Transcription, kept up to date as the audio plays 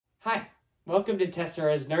Welcome to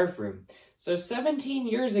Tessera's Nerf Room. So 17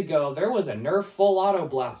 years ago, there was a Nerf full auto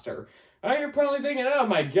blaster. Now you're probably thinking, oh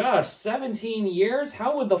my gosh, 17 years?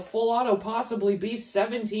 How would the full auto possibly be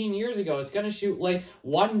 17 years ago? It's gonna shoot like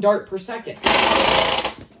 1 dart per second.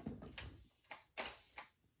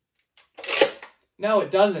 No,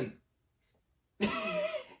 it doesn't.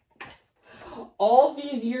 All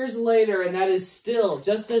these years later, and that is still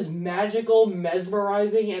just as magical,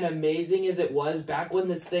 mesmerizing, and amazing as it was back when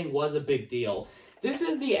this thing was a big deal. This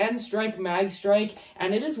is the Nerf Magstrike,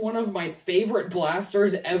 and it is one of my favorite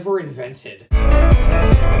blasters ever invented.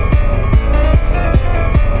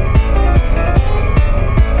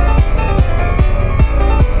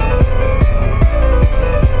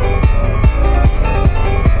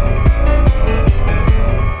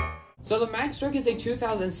 So the Magstrike is a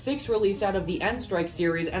 2006 release out of the N-Strike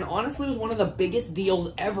series, and honestly was one of the biggest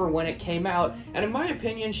deals ever when it came out, and in my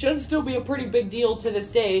opinion should still be a pretty big deal to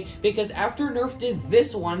this day, because after Nerf did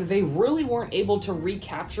this one, they really weren't able to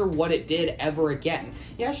recapture what it did ever again.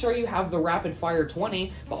 Yeah, sure, you have the Rapid Fire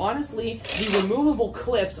 20, but honestly, the removable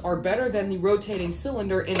clips are better than the rotating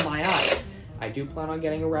cylinder in my eyes. I do plan on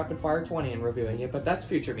getting a Rapid Fire 20 and reviewing it, but that's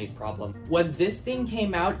future me's problem. When this thing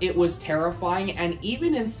came out, it was terrifying, and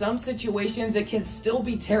even in some situations, it can still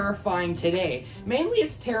be terrifying today. Mainly,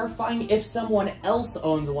 it's terrifying if someone else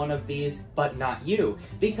owns one of these, but not you.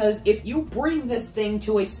 Because if you bring this thing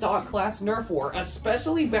to a stock class Nerf war,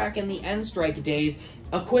 especially back in the N-Strike days,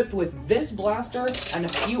 equipped with this blaster and a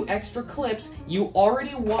few extra clips, you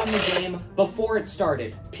already won the game before it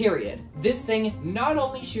started, period. This thing not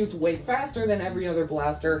only shoots way faster than every other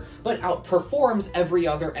blaster, but outperforms every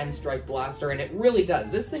other N-Strike blaster, and it really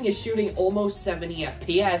does. This thing is shooting almost 70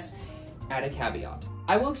 FPS, add a caveat.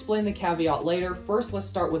 I will explain the caveat later. First, let's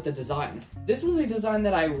start with the design. This was a design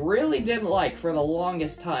that I really didn't like for the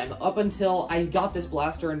longest time, up until I got this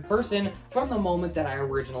blaster in person from the moment that I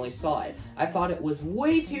originally saw it. I thought it was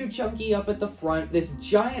way too chunky up at the front, this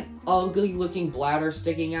giant, ugly-looking bladder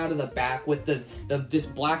sticking out of the back with this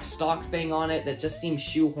black stock thing on it that just seems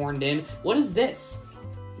shoehorned in. What is this?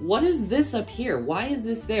 What is this up here? Why is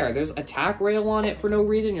this there? There's a tack rail on it for no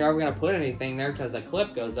reason. You're never gonna put anything there because the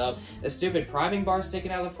clip goes up. The stupid priming bar sticking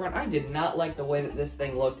out of the front. I did not like the way that this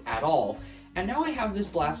thing looked at all. And now I have this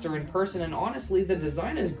blaster in person, and honestly, the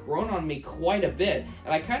design has grown on me quite a bit.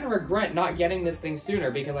 And I kind of regret not getting this thing sooner,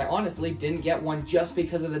 because I honestly didn't get one just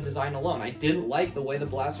because of the design alone. I didn't like the way the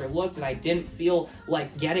blaster looked, and I didn't feel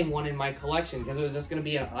like getting one in my collection because it was just gonna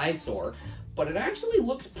be an eyesore. But it actually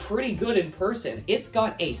looks pretty good in person. It's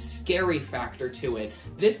got a scary factor to it.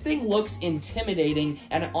 This thing looks intimidating,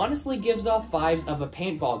 and it honestly gives off vibes of a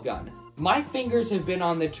paintball gun. My fingers have been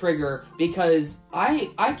on the trigger because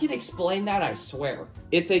I can explain that, I swear.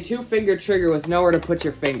 It's a 2-finger trigger with nowhere to put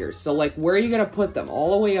your fingers. So like, where are you gonna put them?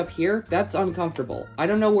 All the way up here? That's uncomfortable. I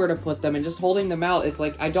don't know where to put them, and just holding them out, it's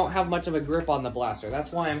like I don't have much of a grip on the blaster.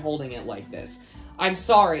 That's why I'm holding it like this. I'm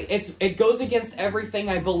sorry, it goes against everything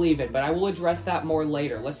I believe in, but I will address that more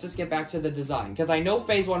later. Let's just get back to the design, because I know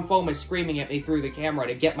Phase 1 Foam is screaming at me through the camera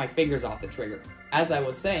to get my fingers off the trigger. As I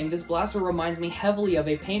was saying, this blaster reminds me heavily of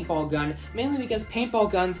a paintball gun, mainly because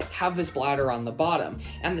paintball guns have this bladder on the bottom.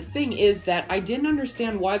 And the thing is that I didn't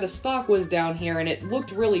understand why the stock was down here, and it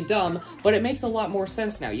looked really dumb, but it makes a lot more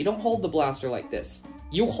sense now. You don't hold the blaster like this.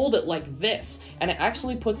 You hold it like this, and it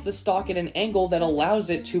actually puts the stock at an angle that allows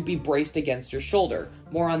it to be braced against your shoulder.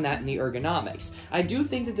 More on that in the ergonomics. I do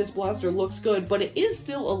think that this blaster looks good, but it is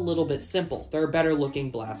still a little bit simple. There are better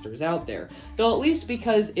looking blasters out there. Though at least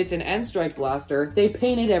because it's an N-Strike blaster, they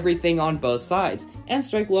painted everything on both sides.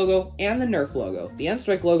 N-Strike logo and the Nerf logo. The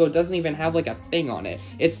N-Strike logo doesn't even have like a thing on it.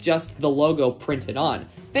 It's just the logo printed on.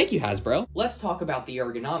 Thank you, Hasbro. Let's talk about the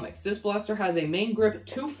ergonomics. This blaster has a main grip,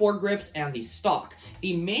 2 foregrips, and the stock.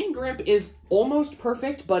 The main grip is almost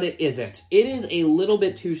perfect, but it isn't. It is a little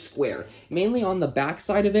bit too square. Mainly on the back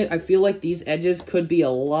side of it, I feel like these edges could be a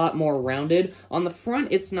lot more rounded. On the front,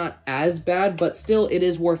 it's not as bad, but still it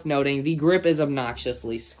is worth noting the grip is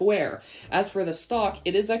obnoxiously square. As for the stock,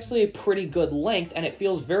 it is actually a pretty good length, and it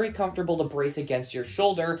feels very comfortable to brace against your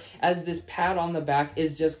shoulder, as this pad on the back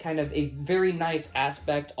is just kind of a very nice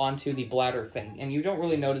aspect onto the bladder thing, and you don't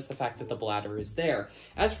really notice the fact that the bladder is there.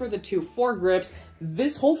 As for the 2 foregrips,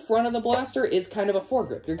 this whole front of the blaster is kind of a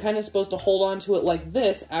foregrip. You're kind of supposed to hold on to it like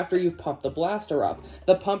this after you've pumped the blaster up.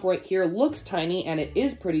 The pump right here looks tiny, and it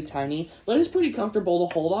is pretty tiny, but it's pretty comfortable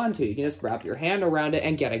to hold on to. You can just wrap your hand around it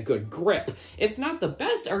and get a good grip. It's not the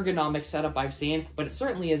best ergonomic setup I've seen, but it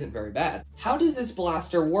certainly isn't very bad. How does this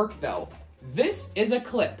blaster work, though? This is a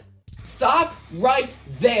clip. Stop right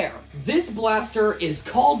there. This blaster is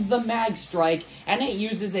called the Magstrike, and it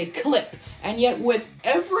uses a clip. And yet with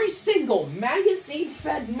every single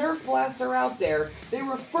magazine-fed Nerf blaster out there, they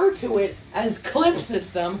refer to it as clip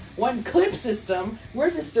system, when clip system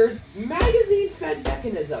registers magazine-fed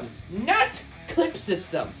mechanism, not clip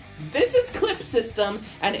system. This is clip system,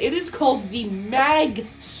 and it is called the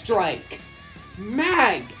Magstrike.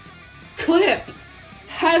 Mag. Clip.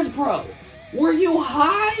 Hasbro. Were you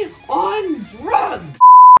high on drugs?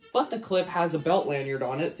 But the clip has a belt lanyard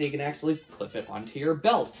on it, so you can actually clip it onto your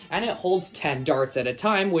belt. And it holds 10 darts at a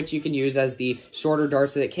time, which you can use as the shorter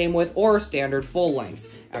darts that it came with, or standard full lengths.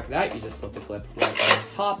 After that, you just put the clip right on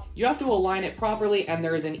the top. You have to align it properly, and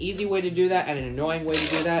there is an easy way to do that and an annoying way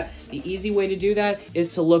to do that. The easy way to do that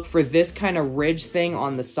is to look for this kind of ridge thing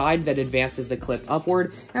on the side that advances the clip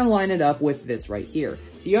upward, and line it up with this right here.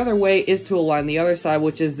 The other way is to align the other side,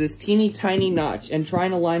 which is this teeny tiny notch, and try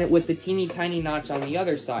and align it with the teeny tiny notch on the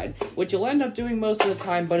other side, which you'll end up doing most of the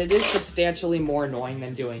time, but it is substantially more annoying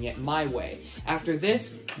than doing it my way. After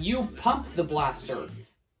this, you pump the blaster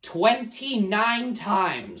 29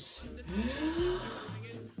 times.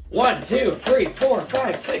 1, 2, 3, 4,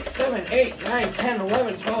 5, 6, 7, 8, 9, 10,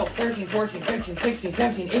 11, 12, 13, 14, 15, 16,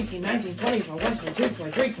 17, 18, 19, 20, 21, 22,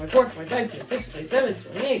 23, 24, 25, 26, 27,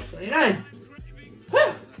 28, 29.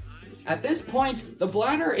 Whew. At this point, the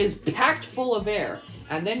bladder is packed full of air,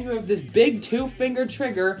 and then you have this big 2-finger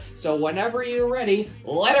trigger, so whenever you're ready,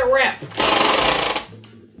 let it rip!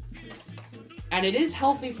 And it is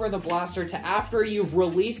healthy for the blaster to, after you've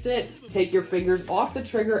released it, take your fingers off the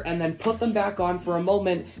trigger and then put them back on for a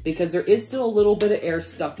moment, because there is still a little bit of air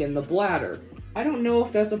stuck in the bladder. I don't know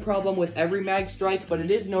if that's a problem with every Magstrike, but it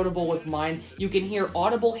is notable with mine. You can hear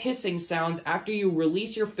audible hissing sounds after you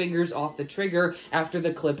release your fingers off the trigger after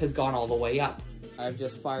the clip has gone all the way up. I've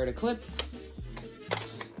just fired a clip.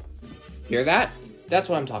 Hear that? That's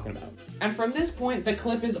what I'm talking about. And from this point, the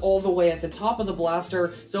clip is all the way at the top of the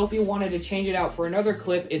blaster, so if you wanted to change it out for another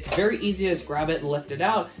clip, it's very easy to just grab it and lift it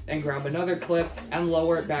out, then grab another clip and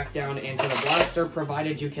lower it back down into the blaster,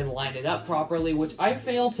 provided you can line it up properly, which I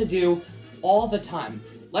fail to do all the time.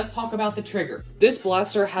 Let's talk about the trigger. This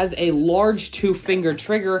blaster has a large 2-finger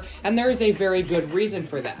trigger, and there is a very good reason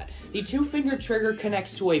for that. The 2-finger trigger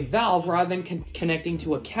connects to a valve rather than connecting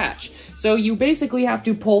to a catch. So you basically have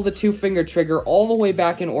to pull the 2-finger trigger all the way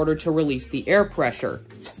back in order to release the air pressure.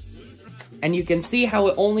 And you can see how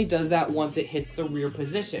it only does that once it hits the rear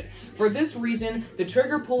position. For this reason, the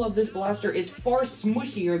trigger pull of this blaster is far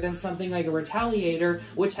smushier than something like a Retaliator,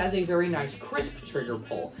 which has a very nice crisp trigger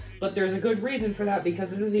pull. But there's a good reason for that, because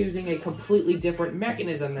this is using a completely different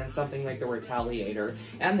mechanism than something like the Retaliator.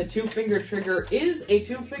 And the 2-finger trigger is a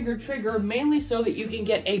 2-finger trigger mainly so that you can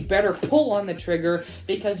get a better pull on the trigger,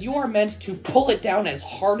 because you are meant to pull it down as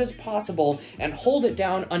hard as possible and hold it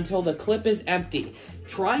down until the clip is empty.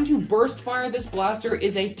 Trying to burst fire this blaster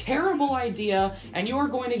is a terrible idea, and you are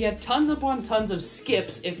going to get tons upon tons of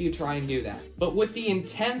skips if you try and do that. But with the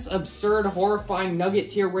intense, absurd, horrifying nugget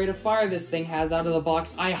tier rate of fire this thing has out of the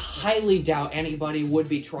box, I highly doubt anybody would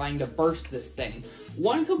be trying to burst this thing.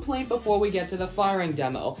 One complaint before we get to the firing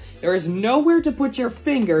demo: there is nowhere to put your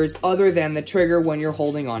fingers other than the trigger when you're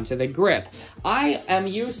holding onto the grip. I am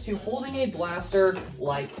used to holding a blaster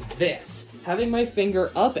like this, having my finger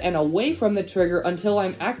up and away from the trigger until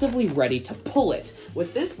I'm actively ready to pull it.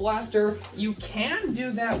 With this blaster, you can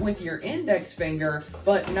do that with your index finger,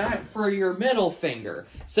 but not for your middle finger.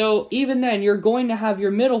 So even then, you're going to have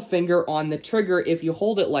your middle finger on the trigger if you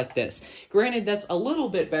hold it like this. Granted, that's a little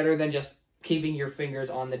bit better than just keeping your fingers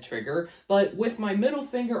on the trigger, but with my middle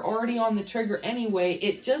finger already on the trigger anyway,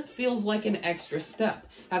 it just feels like an extra step.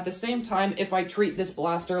 At the same time, if I treat this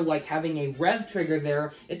blaster like having a rev trigger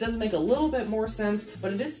there, it does make a little bit more sense,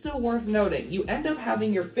 but it is still worth noting. You end up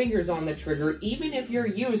having your fingers on the trigger even if you're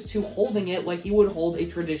used to holding it like you would hold a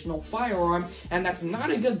traditional firearm, and that's not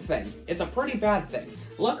a good thing. It's a pretty bad thing.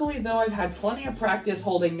 Luckily though, I've had plenty of practice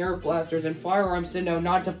holding Nerf blasters and firearms to know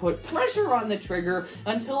not to put pressure on the trigger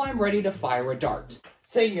until I'm ready to fire a dart.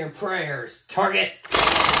 Say your prayers, target!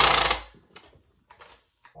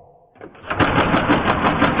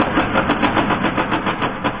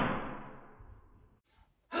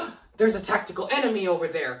 There's a tactical enemy over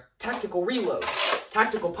there. Tactical reload.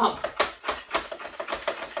 Tactical pump.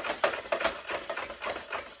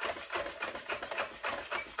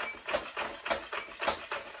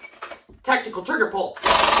 Tactical trigger pull.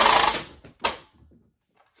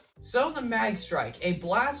 So the Magstrike, a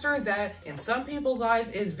blaster that in some people's eyes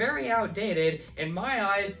is very outdated, in my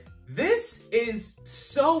eyes, This is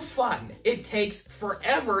so fun. It takes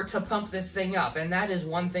forever to pump this thing up, and that is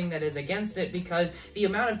one thing that is against it because the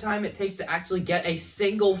amount of time it takes to actually get a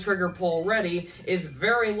single trigger pull ready is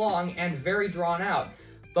very long and very drawn out.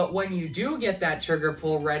 But when you do get that trigger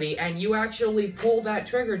pull ready and you actually pull that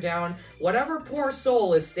trigger down, whatever poor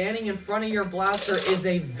soul is standing in front of your blaster is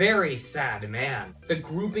a very sad man. The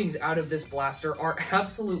groupings out of this blaster are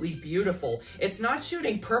absolutely beautiful. It's not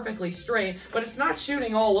shooting perfectly straight, but it's not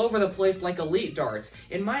shooting all over the place like elite darts.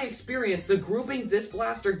 In my experience, the groupings this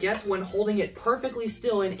blaster gets when holding it perfectly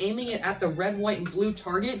still and aiming it at the red, white, and blue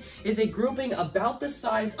target is a grouping about the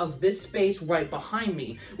size of this space right behind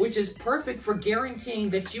me, which is perfect for guaranteeing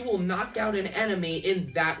that you will knock out an enemy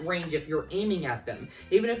in that range if you're aiming at them.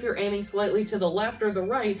 Even if you're aiming slightly to the left or the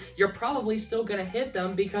right, you're probably still going to hit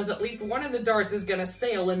them because at least one of the darts is going to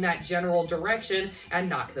sail in that general direction and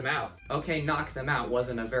knock them out. Okay, knock them out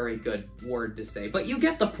wasn't a very good word to say, but you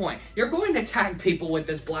get the point. You're going to tag people with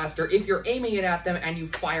this blaster if you're aiming it at them and you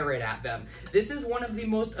fire it at them. This is one of the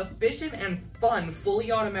most efficient and fun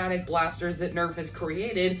fully automatic blasters that Nerf has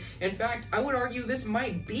created. In fact, I would argue this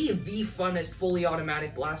might be the funnest fully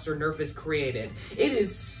automatic blaster Nerf has created. It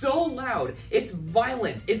is so loud, it's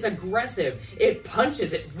violent, it's aggressive, it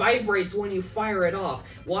punches, it vibrates when you fire it off.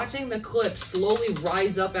 Watching the clip slowly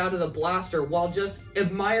rise up out of the blaster while just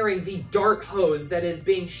admiring the dart hose that is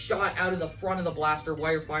being shot out of the front of the blaster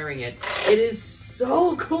while you're firing it. It is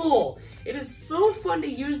so cool. It is so fun to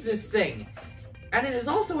use this thing. And it is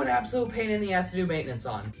also an absolute pain in the ass to do maintenance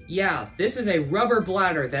on. Yeah, this is a rubber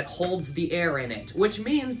bladder that holds the air in it, which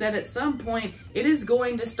means that at some point, it is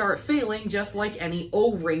going to start failing just like any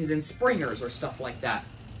O-rings and springers or stuff like that.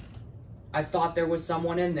 I thought there was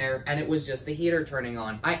someone in there, and it was just the heater turning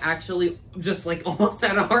on. I actually just like almost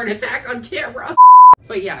had a heart attack on camera.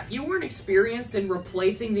 But yeah, if you weren't experienced in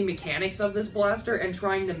replacing the mechanics of this blaster and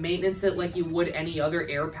trying to maintenance it like you would any other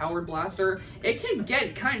air-powered blaster, it can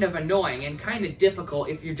get kind of annoying and kind of difficult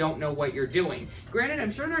if you don't know what you're doing. Granted,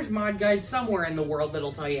 I'm sure there's mod guides somewhere in the world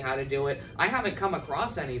that'll tell you how to do it. I haven't come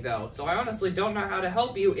across any though, so I honestly don't know how to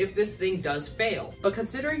help you if this thing does fail. But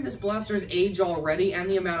considering this blaster's age already and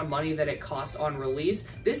the amount of money that it cost on release,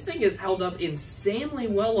 this thing has held up insanely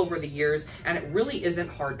well over the years, and it really isn't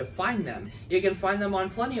hard to find them. You can find them on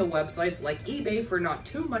plenty of websites like eBay for not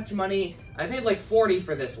too much money. I paid like $40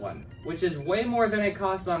 for this one, which is way more than it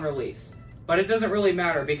costs on release. But it doesn't really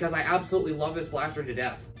matter because I absolutely love this blaster to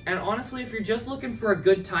death. And honestly, if you're just looking for a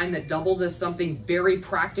good time that doubles as something very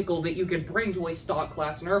practical that you could bring to a stock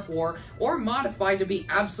class Nerf war, or modify to be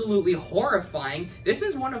absolutely horrifying, this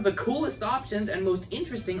is one of the coolest options and most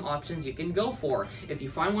interesting options you can go for. If you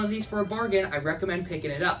find one of these for a bargain, I recommend picking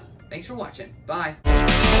it up. Thanks for watching. Bye.